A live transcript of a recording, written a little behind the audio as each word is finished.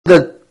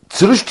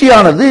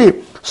சிருஷ்டியானது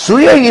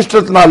சுய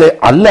இஷ்டத்தினாலே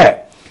அல்ல,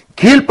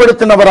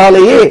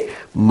 கீழ்ப்படுத்தினவராலேயே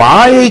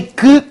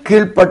மாயைக்கு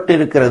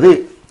கீழ்ப்பட்டிருக்கிறது.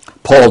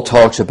 Paul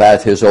talks about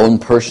his own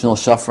personal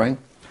suffering.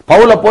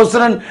 Pavul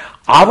அப்போஸ்தலன்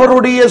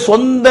அவருடைய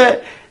சொந்த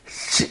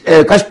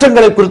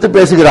கஷ்டங்களை குறித்து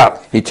பேசுகிறார்.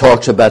 He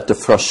talks about the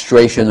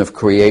frustration of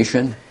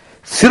creation.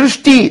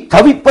 சிருஷ்டி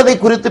தவிப்பதை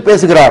குறித்து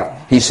பேசுகிறார்.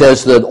 He says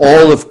that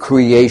all of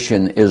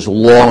creation is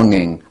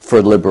longing for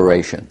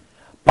liberation.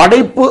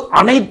 படைப்பு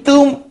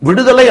அனைத்தும்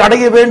விடுதலை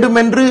அடைய வேண்டும்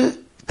என்று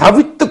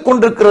தவித்துக்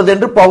கொண்டிருக்கிறது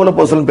என்று பவுல்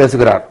அப்போஸ்தலன்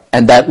பேசுகிறார்.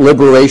 And that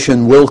liberation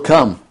will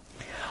come.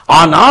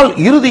 ஆனால்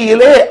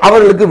இறுதியிலே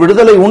அவர்களுக்கு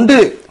விடுதலை உண்டு.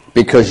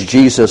 Because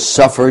Jesus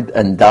suffered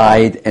and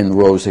died and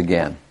rose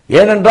again.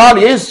 ஏனென்றால்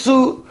இயேசு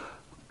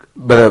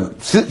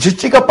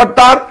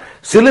சிட்சிக்கப்பட்டார்,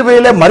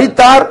 சிலுவையிலே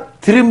மரித்தார்,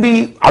 திரும்பி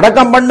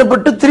அடக்கம்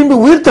பண்ணப்பட்டு திரும்பி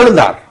உயிர்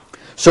தெழுந்தார்.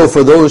 So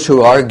for those who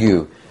argue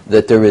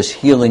that there is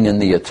healing in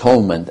the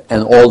atonement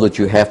and all that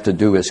you have to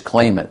do is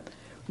claim it,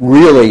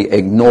 really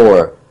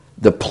ignore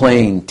the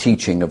plain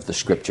teaching of the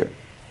scripture.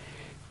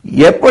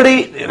 எப்படி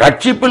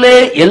ரட்சிப்பிலே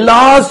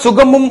எல்லா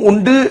சுகமும்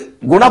உண்டு,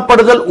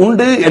 குணப்படுதல்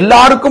உண்டு,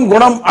 எல்லாருக்கும்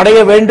குணம் அடைய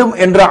வேண்டும்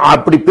என்ற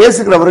அப்படி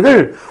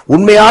பேசுகிறவர்கள்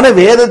உண்மையான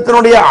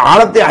வேதத்தினுடைய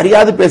ஆழத்தை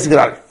அறியாது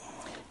பேசுகிறார்கள்.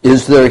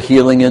 Is there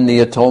healing in the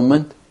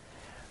atonement?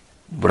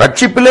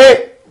 ரட்சிப்பிலே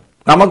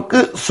நமக்கு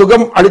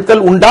சுகம்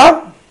அளித்தல் உண்டா?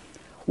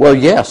 Well,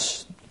 yes.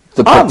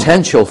 The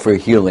potential for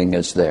healing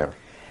is there.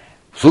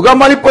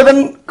 சுகம்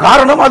அளிப்பதன்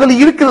காரணம் அதில்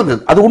இருக்கிறது,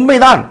 அது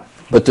உண்மைதான்.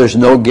 But there's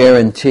no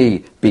guarantee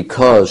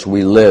because we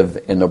live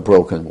in a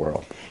broken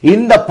world.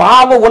 இந்த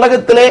பாவ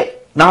உலகத்திலே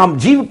நாம்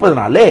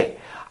ஜீவிப்பதனாலே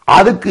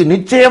அதுக்கு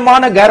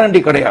நிச்சயமான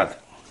கேரண்டி கிடையாது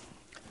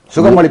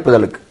சுகம்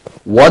அளிப்பதற்கு.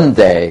 One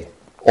day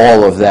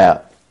all of that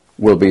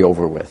will be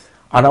over with.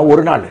 ஆனா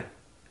ஒரு நாள்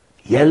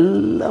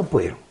எல்லாம்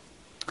போயிடும்.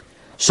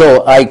 So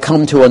I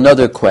come to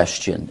another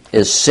question.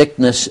 Is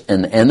sickness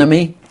an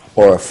enemy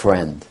or a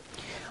friend?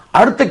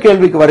 அடுத்த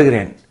கேள்விக்கு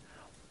வருகிறேன்.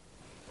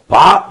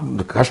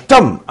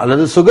 கஷ்டம்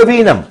அல்லது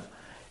சுகவீனம்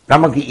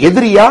நமக்கு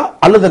எதிரியா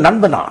அல்லது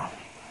நண்பனா?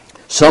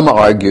 Some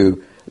argue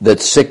that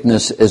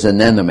sickness is an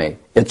enemy.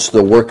 It's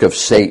the work of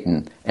Satan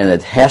and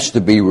it has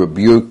to be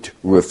rebuked,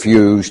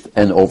 refused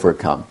and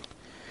overcome.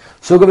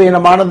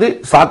 சுகவீனமானது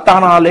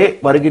சாத்தானாலே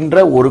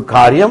வருகின்ற ஒரு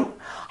காரியம்.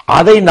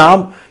 அதை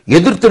நாம்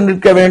எதிர்த்து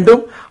நிற்க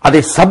வேண்டும்,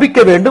 அதை சபிக்க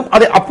வேண்டும்,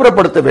 அதை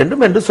அப்புறப்படுத்த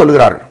வேண்டும் என்று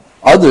சொல்கிறார்கள்.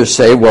 Others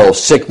say, well,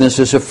 sickness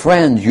is a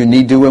friend. You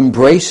need to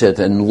embrace it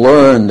and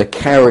learn the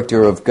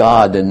character of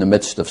God in the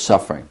midst of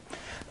suffering.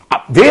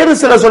 வேறு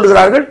சிலர்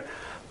சொல்கிறார்கள்,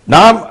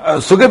 நாம்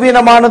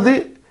சுகவீனமானது,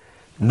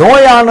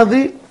 நோயானது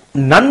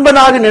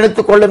நண்பனாக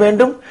நினைத்துக் கொள்ள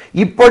வேண்டும்.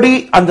 இப்படி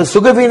அந்த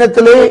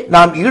சுகவீனத்திலே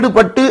நாம்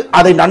ஈடுபட்டு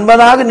அதை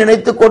நண்பனாக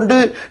நினைத்துக் கொண்டு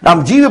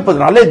நாம்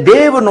ஜீவிப்பதனாலே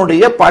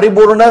தேவனுடைய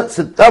பரிபூர்ண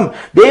சித்தம்,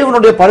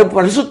 தேவனுடைய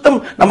பரிசுத்தம்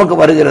நமக்கு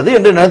வருகிறது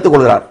என்று நினைத்துக்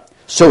கொள்கிறார்.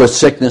 So is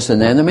sickness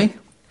an enemy?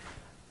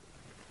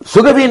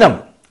 சுகவீனம்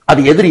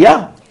அது எதிரியா?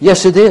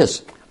 Yes, it is.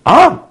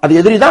 ஆம், அது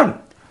எதிரிதான்.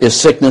 Is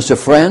sickness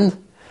a friend?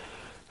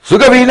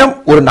 சுகவீனம்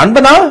ஒரு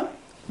நண்பனா?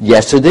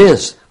 Yes, it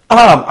is.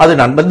 ஆம், அது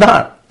நண்பன்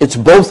தான். It's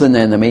both an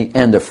enemy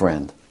and a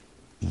friend.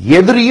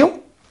 எதிரியும்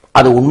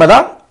அது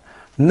உண்மைதான்,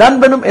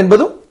 நண்பனும்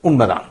என்பதும்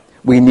உண்மைதான்.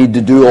 We need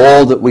to do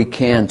all that we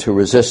can to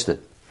resist it.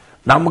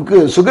 நமக்கு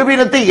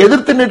சுகவீனத்தை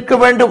எதிர்த்து நிற்க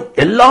வேண்டும்,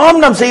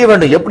 எல்லாம் நாம் செய்ய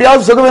வேண்டும்,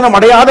 எப்படியாவது சுகவீனம்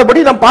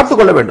அடையாதபடி நாம் பார்த்துக்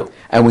கொள்ள வேண்டும்.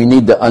 And we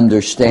need to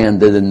understand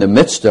that in the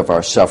midst of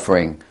our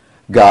suffering,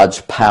 God's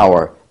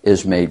power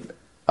is made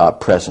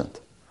present.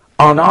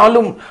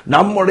 ஆனாலும்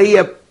நம்முடைய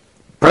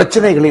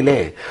பிரச்சனைகளிலே,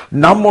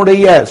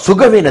 நம்முடைய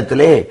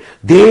சுகவீனத்திலே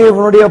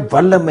தேவனுடைய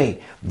வல்லமை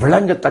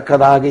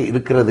விளங்கத்தக்கதாக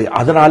இருக்கிறது.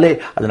 அதனாலே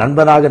அது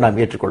நண்பனாக நாம்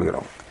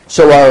ஏற்றுக்கொள்கிறோம்.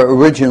 So our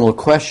original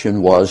question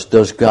was,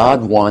 does God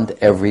want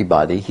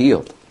everybody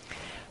healed?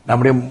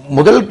 நம்முடைய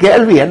முதல்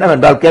கேள்வி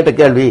என்னவென்றால், கேட்ட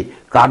கேள்வி,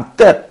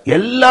 கர்த்தர்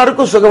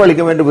எல்லாருக்கும்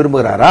சுகமளிக்க வேண்டும்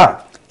விரும்புகிறாரா?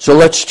 So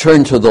let's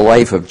turn to the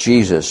life of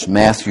Jesus,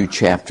 Matthew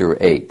chapter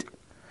 8.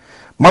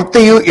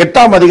 மத்தேயு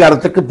 8ஆம்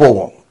அதிகாரத்துக்கு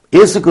போவோம்.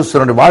 இயேசு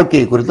கிறிஸ்துவின்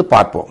வாழ்க்கையை குறித்து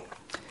பார்ப்போம்.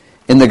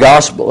 In the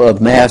Gospel of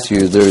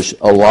Matthew, there's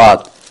a lot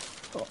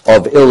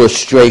of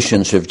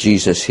illustrations of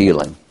Jesus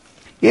healing.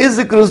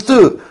 இயேசு கிறிஸ்து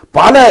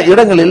பல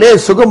இடங்களிலே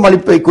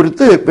சுகமளிப்பை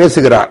குறித்து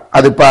பேசுகிறார்.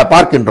 அது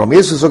பார்க்கின்றோம்.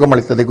 இயேசு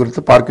சுகமளித்ததை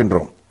குறித்து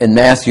பார்க்கின்றோம். In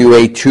Matthew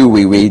 8:2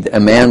 we read,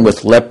 a man with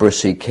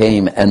leprosy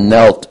came and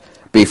knelt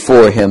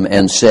before him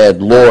and said,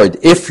 Lord,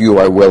 if you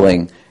are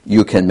willing,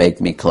 you can make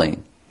me clean.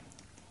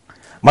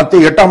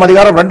 மத்தேயு 8ஆம்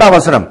அதிகாரம் 2ஆம்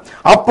வசனம்.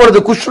 அப்பொழுது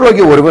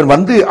குஷ்டரோகி ஒருவன்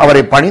வந்து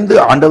அவரை பணிந்து,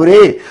 ஆண்டவரே,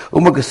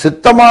 உமக்கு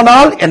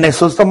சித்தமானால் என்னை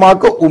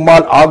சுத்தமாக்க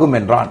உம்மால் ஆகும்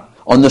என்றான்.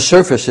 On the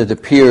surface it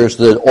appears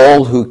that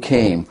all who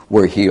came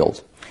were healed.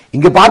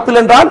 இங்கு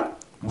பார்ப்பீர்கள் என்றால்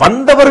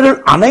வந்தவர்கள்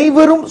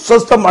அனைவரும்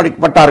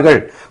சுத்தமாக்கப்பட்டார்கள்,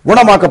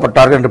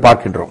 குணமாக்கப்பட்டார்கள் என்று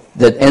பார்க்கின்றோம்.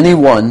 That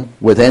anyone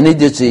with any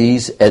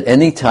disease at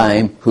any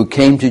time who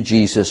came to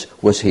Jesus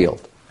was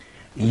healed.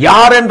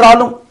 யார்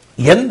என்றாலும்,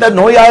 எந்த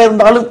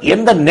நோயாயிருந்தாலும்,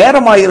 எந்த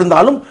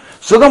நேரமாயிருந்தாலும்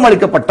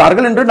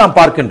சுகமளிக்கப்பட்டார்கள் என்று நாம்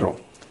பார்க்கின்றோம்.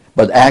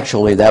 But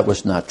actually that was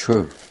not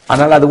true.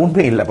 ஆனால் அது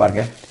உண்மை இல்லை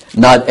பாருங்க.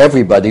 Not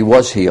everybody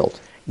was healed.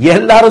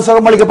 எல்லாரும்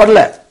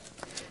சுகமளிக்கப்படல.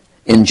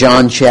 In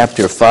John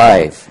chapter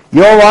 5,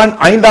 யோவான்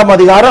 5ஆம்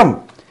அதிகாரம்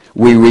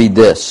We read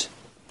this.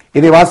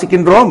 இதை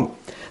வாசிக்கின்றோம்.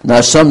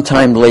 Now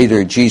sometime later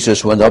Jesus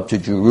went up to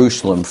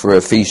Jerusalem for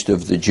a feast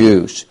of the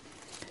Jews.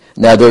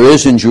 Now there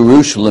is in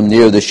Jerusalem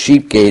near the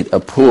sheep gate a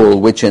pool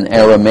which in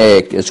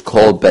Aramaic is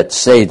called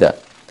Bethsaida,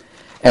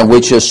 and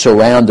which is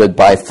surrounded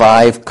by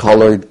 5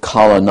 colored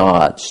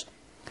colonnades.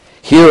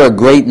 Here a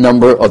great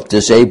number of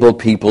disabled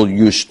people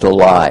used to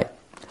lie,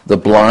 the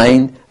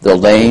blind, the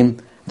lame,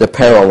 the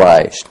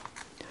paralyzed.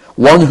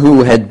 One who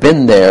had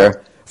been there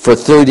for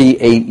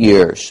 38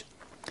 years.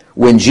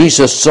 When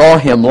Jesus saw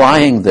him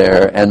lying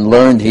there and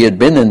learned he had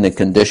been in the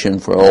condition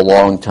for a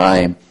long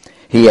time,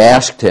 he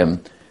asked him,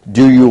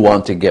 "Do you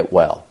want to get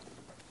well?"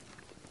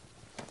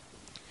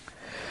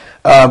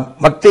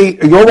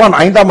 யோவான்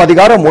 5ஆம்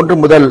அதிகாரம் 1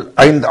 முதல்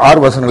 6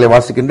 வசனங்களை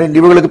வாசிக்கின்றேன்.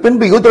 இவர்களுக்கு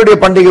பின்பு யூதருடைய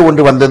பண்டிகை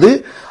ஒன்று வந்தது.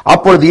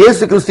 அப்பொழுது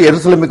இயேசு கிறிஸ்து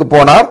எருசலேமுக்கு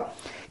போனார்.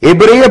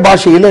 எபிரேய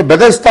பாஷையிலே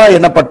பெதஸ்தா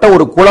எனப்பட்ட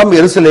ஒரு குளம்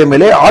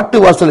எருசலேமிலே ஆட்டு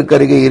வாசலுக்கு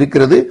அருகே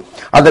இருக்கிறது.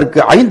 அதற்கு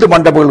 5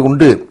 மண்டபங்கள்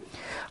உண்டு.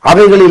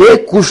 அவைகளிலே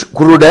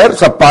குருடர்,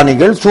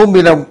 சப்பானிகள்,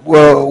 சூம்பின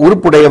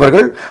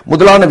உறுப்புடையவர்கள்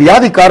முதலான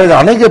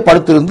வியாதிக்காரர்கள் அநேகர்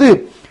படுத்திருந்து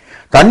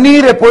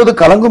தண்ணீர் எப்பொழுது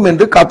கலங்கும்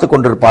என்று காத்துக்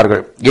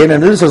கொண்டிருப்பார்கள்.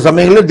 ஏனெனில் சில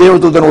சமயங்களில்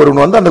தேவதூதன்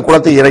ஒருவன் வந்து அந்த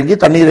குளத்தை இறங்கி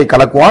தண்ணீரை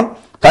கலக்குவான்.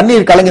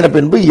 தண்ணீர் கலங்கின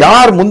பின்பு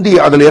யார் முந்தி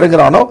அதில்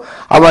இறங்குறானோ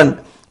அவன்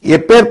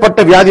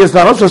எப்பேற்பட்ட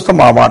வியாதியஸ்தானோ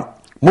சுஸ்தமாவான்.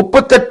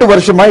 38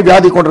 வருஷமாய்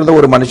வியாதி கொண்டிருந்த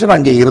ஒரு மனுஷன்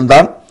அங்கே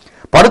இருந்தான்.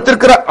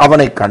 படுத்திருக்கிற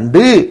அவனை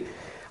கண்டு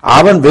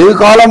அவன் வெகு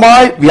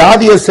காலமாய்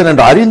வியாதியஸ்தன்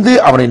என்று அறிந்து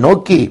அவனை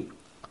நோக்கி,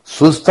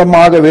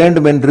 சுஸ்தமாக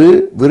வேண்டும் என்று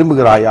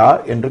விரும்புகிறாயா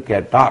என்று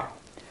கேட்டார்.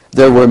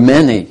 There were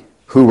many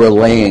who were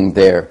laying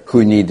there who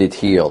needed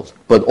healed,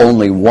 but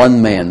only one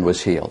man was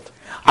healed.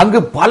 அங்கு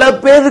பல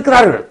பேர்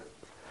இருக்கிறார்கள்,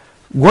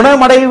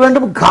 குணமடைய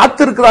வேண்டும்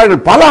காத்திருக்கிறார்கள்,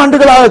 பல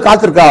ஆண்டுகளாக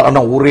காத்திருக்கிறார்.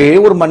 ஆனால் ஒரே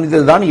ஒரு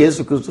மனிதர் தான்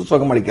இயேசு கிறிஸ்து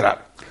சுகமளிக்கிறார்.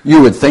 You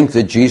would think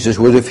that Jesus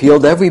would have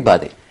healed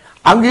everybody.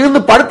 அங்க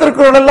இருந்து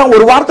படுத்திருக்கிறவர்கள் எல்லாம்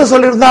ஒரு வார்த்தை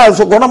சொல்லியிருந்தா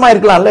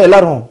குணமாயிருக்கலாம்ல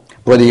எல்லாரும்.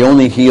 But he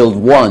only healed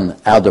one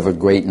out of a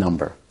great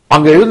number.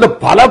 அங்க இருந்த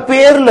பல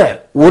பேர்ல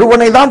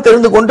ஒருவனை தான்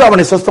தெரிந்து கொண்டு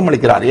அவனை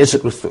சுஸ்தமளிக்கிறார் இயேசு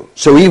கிறிஸ்து.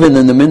 So even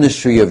in the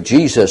ministry of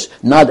Jesus,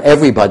 not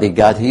everybody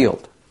got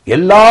healed.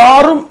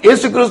 எல்லாரும்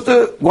இயேசு கிறிஸ்து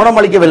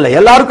குணமளிக்கவில்லை,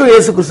 எல்லாருக்கும்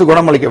இயேசு கிறிஸ்து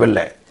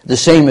குணமளிக்கவில்லை. The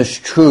same is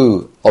true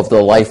of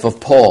the life of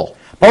Paul.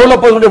 Pavul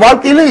அப்போஸ்தலனுடைய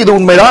வாழ்க்கையிலே இது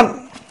உண்மைதான்.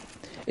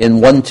 In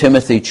 1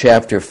 Timothy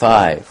chapter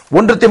 5,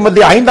 1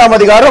 தீமோத்தேயு 5ஆம்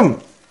அதிகாரம்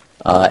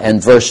and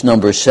verse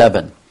number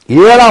 7.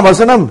 7ஆம்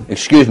வசனம்,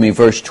 Excuse me,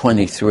 verse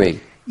 23.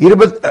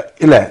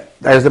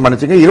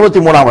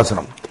 23ஆம்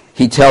வசனம்.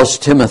 He tells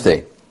Timothy,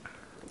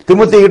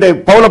 தீமோத்தேயுவிடம்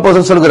பவுல்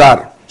அப்போஸ்தலன் சொல்கிறார்,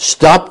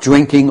 "Stop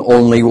drinking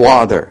only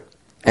water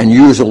and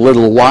use a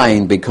little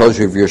wine because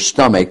of your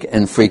stomach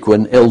and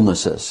frequent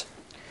illnesses."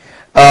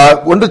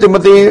 1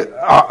 தீமோத்தேயு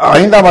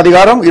 5ஆம்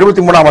அதிகாரம்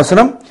 23ஆம்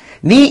வசனம்,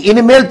 நீ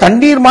இனிமேல்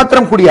தண்ணீர்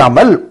மாத்திரம்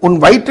குடியாமல் உன்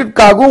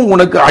வயிற்றிற்காகவும்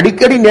உனக்கு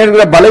அடிக்கடி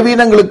நேர்கிற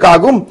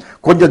பலவீனங்களுக்காகவும்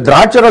கொஞ்சம்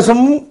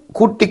திராட்சரசம்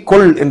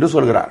கூட்டிக்கொள் என்று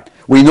சொல்கிறார்.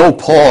 We know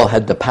Paul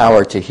had the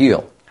power to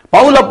heal.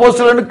 Pavul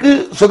அப்போஸ்தலனுக்கு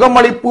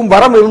சுகமளிப்பும்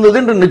வரம் இருந்தது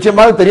என்று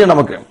நிச்சயமாக தெரியும்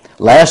நமக்கு.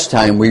 Last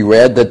time we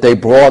read that they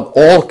brought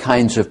all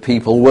kinds of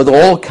people with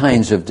all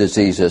kinds of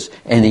diseases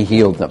and he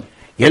healed them.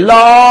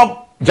 எல்லா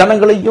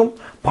ஜனங்களையும்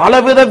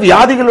பலவித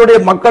வியாதிகளுடைய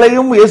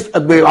மக்களையும்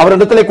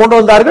அவரிடத்திலே கொண்டு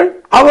வந்தார்கள்,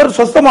 அவர்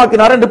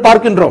சுஸ்தமாக்கினார் என்று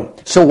பார்க்கின்றோம்.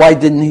 So why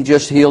didn't he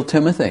just heal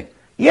Timothy?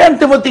 ஏன்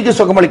தீமோத்தேயுக்கு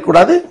சுகமளிக்க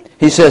கூடாது?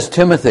 He says,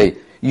 Timothy,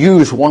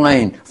 use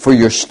wine for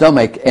your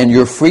stomach and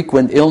your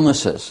frequent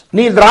illnesses.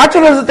 நீ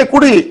திராட்சரசத்தை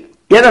குடி,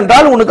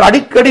 ஏனென்றால் உனக்கு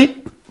அடிக்கடி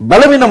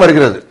பலவீனம்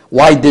வருகிறது.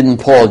 Why didn't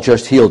Paul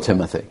just heal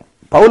Timothy?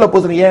 Pavul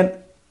அப்போஸ்தலன் ஏன்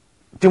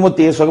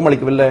தீமோத்தேயுவை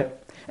சுகமளிக்கவில்லை?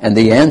 And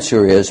the answer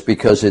is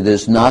because it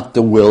is not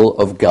the will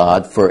of God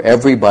for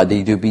everybody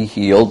to be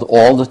healed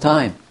all the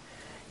time.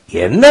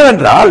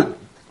 என்னவென்றால்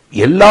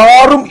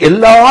எல்லாரும்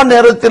எல்லா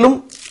நேரத்திலும்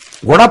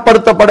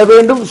குணப்படுத்தப்பட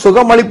வேண்டும்,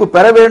 சுகமளிப்பு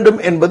பெற வேண்டும்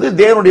என்பது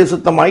தேவனுடைய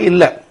சித்தமாய்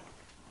இல்லை.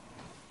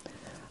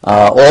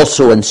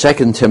 Also in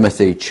 2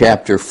 Timothy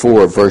chapter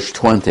 4 verse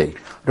 20.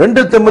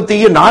 2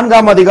 தீமோத்தேயு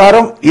 4ஆம்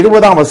அதிகாரம்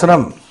 20ஆம்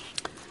வசனம்.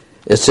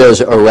 It says,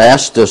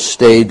 Erastus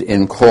stayed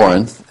in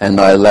Corinth, and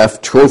I left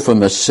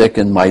Trophimus sick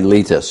in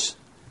Miletus.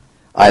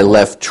 I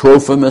left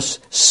Trophimus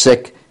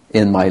sick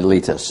in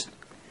Miletus.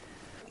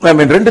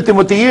 2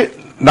 தீமோத்தேயு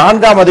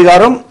 4ஆம்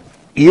அதிகாரம்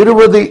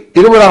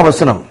 20ஆம்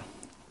வசனம்.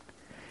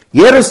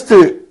 ஏரஸ்து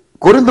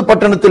கொரிந்து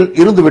பட்டணத்தில்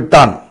இருந்து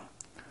விட்டான்,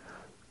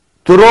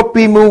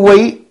 துரோப்பிமுவை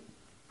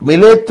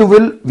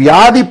மிலேத்துவில்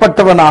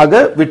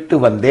வியாதிப்பட்டவனாக விட்டு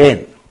வந்தேன்.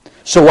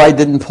 So why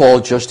didn't Paul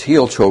just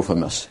heal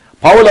Trophimus?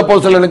 Pavul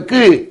அப்போஸ்தலனுக்கு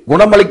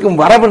குணமளிக்கும்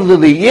வரவு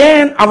இருந்தது,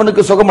 ஏன்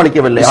அவனுக்கு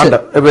சுகமளிக்கவில்லை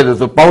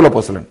பவுல்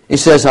அப்போஸ்தலன்? He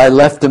says, I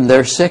left him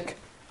there sick.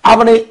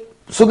 அவனை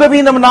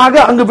சுகவீனனாக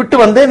அங்கு விட்டு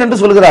வந்தேன் என்று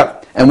சொல்கிறார்.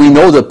 And we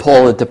know that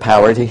Paul had the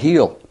power to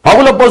heal.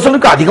 Pavul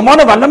அப்போஸ்தலனுக்கு அதிகமான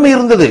வல்லமை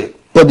இருந்தது,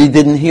 but he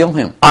didn't heal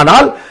him.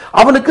 ஆனால்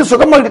அவனுக்கு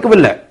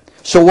சுகமளிக்கவில்லை.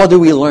 So what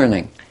are we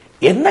learning?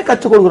 என்ன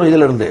கற்றுக்கொள்கிறோம்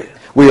இதிலிருந்து?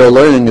 We are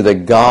learning that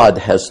God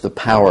has the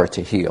power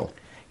to heal.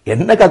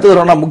 என்ன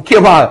கற்றுக்கிறோம்னா,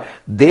 முக்கியமா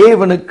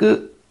தேவனுக்கு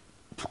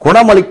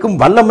குணமளிக்கும்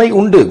வல்லமை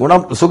உண்டு,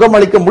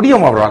 சுகமளிக்க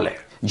முடியும் அவரால்.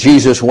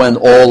 Jesus went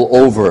all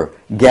over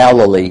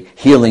Galilee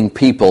healing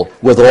people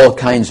with all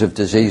kinds of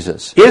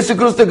diseases. இயேசு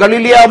கிறிஸ்து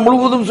கலிலேயா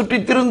முழுவதும்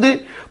சுற்றித் திரிந்து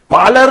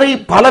பலரை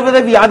பலவித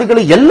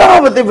வியாதிகளை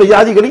எல்லாவித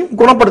வியாதிகளையும்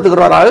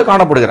குணப்படுத்துகிறவராக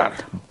காணப்படுகிறார்.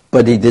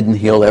 But he didn't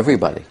heal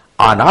everybody.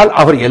 ஆனால்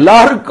அவர்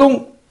எல்லாருக்கும்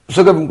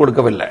சுகம்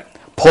கொடுக்கவில்லை.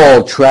 Paul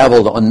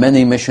traveled on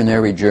many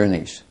missionary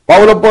journeys.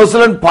 Pavul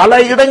அப்போஸ்தலன்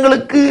பல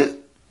இடங்களுக்கு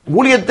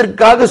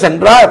ஊழியத்திற்காக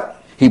சென்றார்.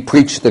 He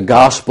preached the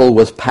gospel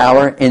with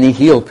power and he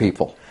healed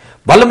people.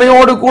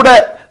 வல்லமையோடு கூட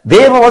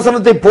தேவ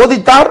வசனத்தை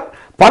போதித்தார்,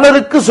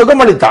 பலருக்கு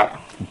சுகமளித்தார்.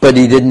 But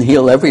he didn't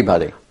heal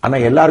everybody. ஆனா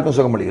எல்லாருக்கும்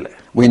சுகமளிக்கல.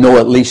 We know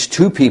at least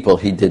 2 people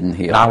he didn't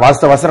heal. நான்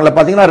வாஸ்தவ வசனங்களை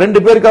பாத்தீங்கன்னா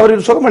 2 பேருக்கு அவர்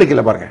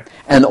சுகமளிக்கல பாருங்க.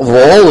 And of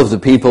all of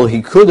the people he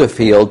could have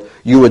healed,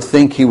 you would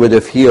think he would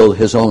have healed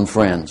his own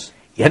friends.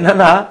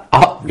 என்னன்னா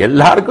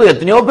எல்லாருக்கும்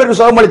எத்தனையோ பேருக்கு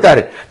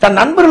சுகமளித்தாரு, தன்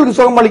நண்பர்களுக்கு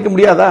சுகமளிக்க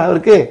முடியாதா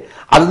அவருக்கு?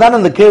 அதுதான்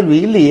அந்த கேள்வி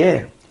இல்லையே.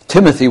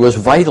 Timothy was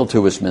vital to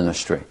his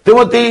ministry.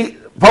 Timothy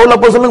Pavul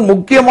அப்போஸ்தலனுக்கு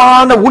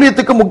முக்கியமான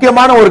ஊழியத்துக்கு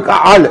முக்கியமான ஒரு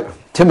ஆளு.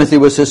 Timothy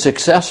was his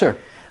successor.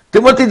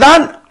 Timothy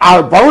தான்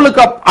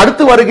பவுலுக்கு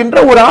அடுத்து வருகின்ற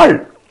ஒரு ஆள்.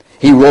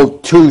 He wrote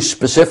 2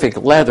 specific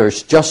letters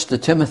just to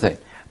Timothy.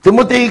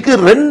 திமோத்திக்கு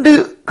 2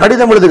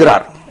 கடிதம்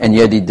எழுதுகிறார். And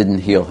yet he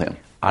didn't heal him.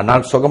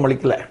 ஆனால்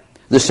சுகமளிக்கல.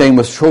 The same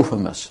with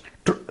Trophimus.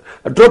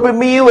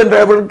 ட்ரோபிமியு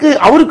என்றவருக்கு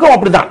அவருக்கும்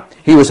அப்படிதான்.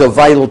 He was a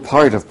vital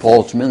part of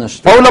Paul's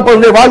ministry. Pavul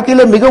அப்போஸ்தலனுடைய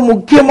வாழ்க்கையில மிக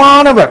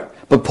முக்கியமானவர்.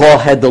 But Paul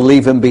had to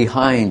leave him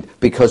behind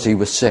because he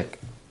was sick.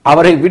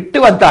 அவரை விட்டு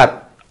வந்தார்.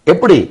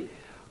 எப்படி?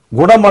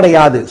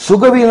 குணமடையாது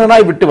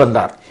சுகவீனனாய் விட்டு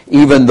வந்தார்.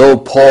 Even though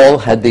Paul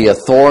had the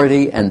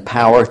authority and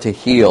power to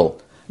heal,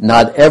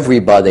 not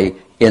everybody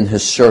in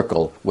his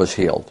circle was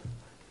healed.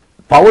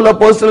 Pavul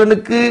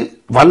அப்போஸ்தலனுக்கு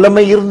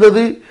வல்லமை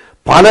இருந்தது,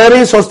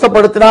 பலரை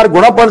சொஸ்தப்படுத்தினார்,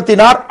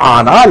 குணப்படுத்தினார்.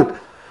 ஆனால்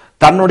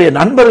தன்னுடைய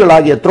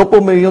நண்பர்களாகிய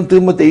த்ரோபிமையும்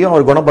தீமோத்தேயும்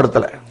அவர்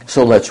குணப்படுத்தல.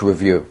 So let's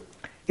review.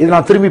 இதை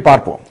நான் திரும்பி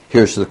பார்ப்போம்.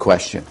 Here's the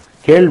question.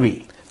 கேள்வி: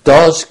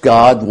 Does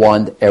God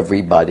want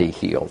everybody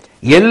healed?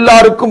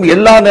 எல்லாருக்கும்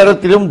எல்லா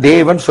நேரத்திலும்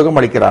தேவன்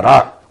சுகமளிக்கிறாரா?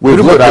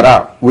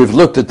 We've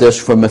looked at this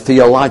from a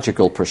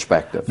theological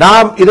perspective.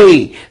 நாம் இதை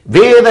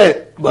வேத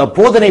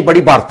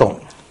போதனைப்படி பார்த்தோம்.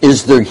 Is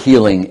there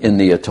healing in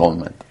the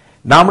atonement?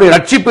 நம்முடைய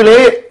ரட்சிப்பிலே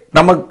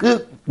நமக்கு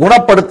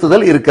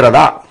குணப்படுத்துதல்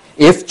இருக்கிறதா?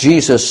 If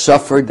Jesus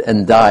suffered and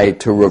died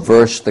to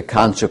reverse the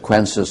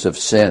consequences of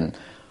sin,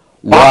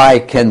 why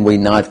can we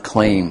not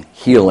claim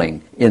healing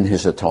in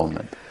his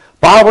atonement?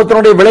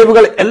 பாவத்தினுடைய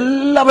விளைவுகள்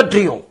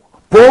எல்லாவற்றையும்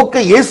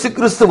போக்க இயேசு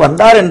கிறிஸ்து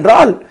வந்தார்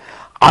என்றால்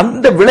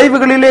அந்த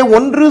விளைவுகளிலே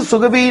ஒன்று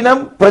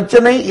சுகவீனம்,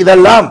 பிரச்சனை,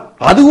 இதெல்லாம்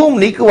அதுவும்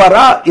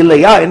நீக்குவாரா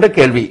இல்லையா என்ற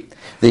கேள்வி.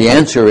 The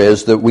answer is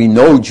that we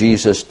know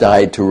Jesus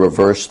died to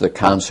reverse the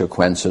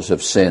consequences of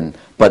sin,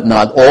 but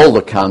not all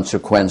the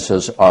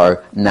consequences are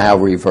now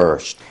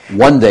reversed.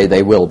 One day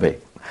they will be.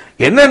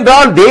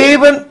 என்னென்றால்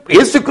தேவன்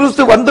இயேசு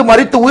கிறிஸ்து வந்து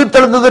மரித்து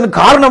உயிர்த்தெழுந்ததன்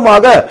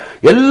காரணமாக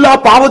எல்லா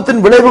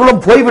பாவத்தின்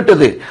விளைவுகளும்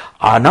போய்விட்டது.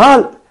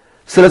 ஆனால்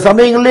சில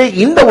சமயங்களிலே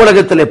இந்த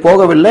உலகத்திலே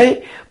போகவில்லை,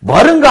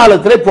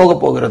 வருங்காலத்திலே போக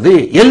போகிறது,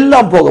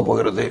 எல்லாம் போக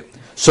போகிறது.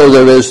 So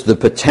there is the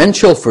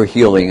potential for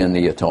healing in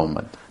the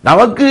atonement.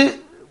 நமக்கு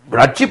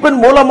ரட்சிப்பின்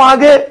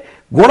மூலமாக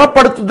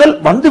குணப்படுத்துதல்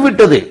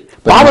வந்துவிட்டது,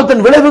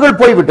 பாவத்தின் விளைவுகள்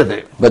போய்விட்டது.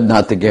 But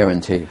not the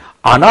guarantee.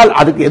 ஆனால்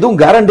அதுக்கு எதுவும்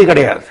கேரண்டி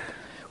கிடையாது.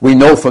 We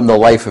know from the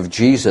life of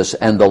Jesus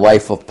and the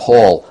life of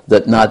Paul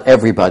that not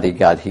everybody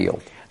got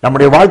healed.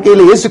 நம்முடைய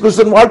வாழ்க்கையில் இயேசு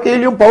கிறிஸ்துவின்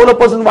வாழ்க்கையிலும் பவுல்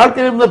அப்போஸ்தலன்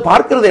வாழ்க்கையிலும்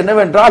பார்க்கிறது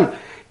என்னவென்றால்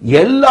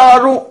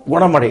எல்லாரும்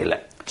குணமடையல.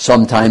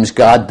 Sometimes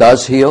God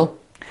does heal.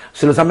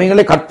 சில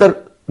சமயங்களில் கர்த்தர்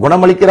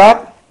குணமளிக்கிறார்.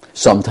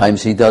 Sometimes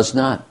he does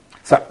not.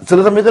 சில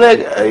சமயத்தில்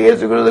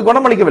இயேசு கிறிஸ்து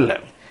குணமளிக்கவில்லை.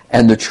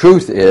 And the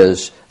truth is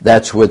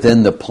that's within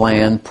the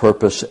plan,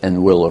 purpose and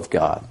will of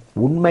God.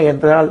 உண்மை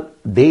என்றால்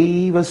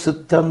தெய்வ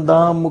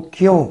சித்தம்தான்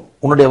முக்கியம்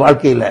உன்னுடைய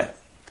வாழ்க்கையில.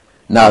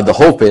 Now the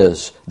hope is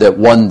that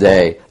one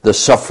day the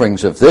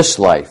sufferings of this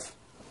life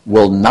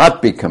will not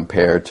be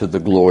compared to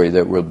the glory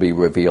that will be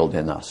revealed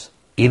in us.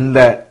 இந்த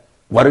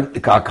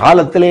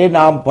காலத்திலே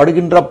நாம்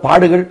படுகின்ற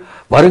பாடுகள்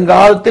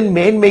வருங்காலத்தின்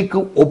மேன்மைக்கு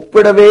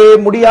ஒப்பிடவே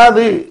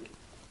முடியாது.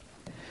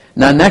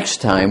 Now next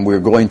time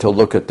we're going to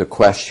look at the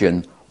question,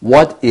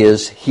 what is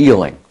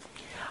healing?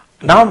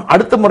 நாம்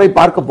அடுத்த முறை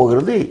பார்க்க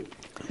போகிறது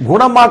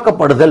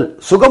குணமாக்கப்படுதல்,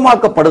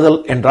 சுகமாக்கப்படுதல்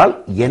என்றால்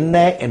என்ன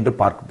என்று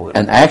பார்க்க போகிறோம்.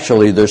 And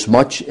actually there's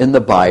much in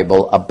the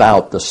Bible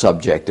about the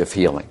subject of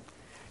healing.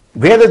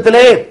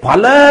 வேதத்திலே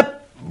பல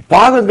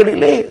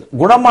பாகங்களிலே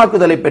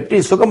குணமாக்குதலை பற்றி,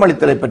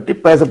 சுகமளித்தலை பற்றி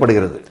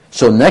பேசப்படுகிறது.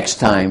 So next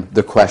time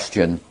the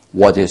question,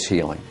 what is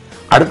healing?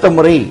 அடுத்த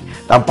முறை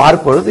நாம்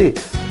பார்ப்பது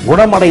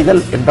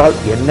குணமடைதல் என்றால்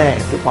என்ன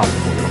என்று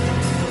பார்க்க போகிறோம்.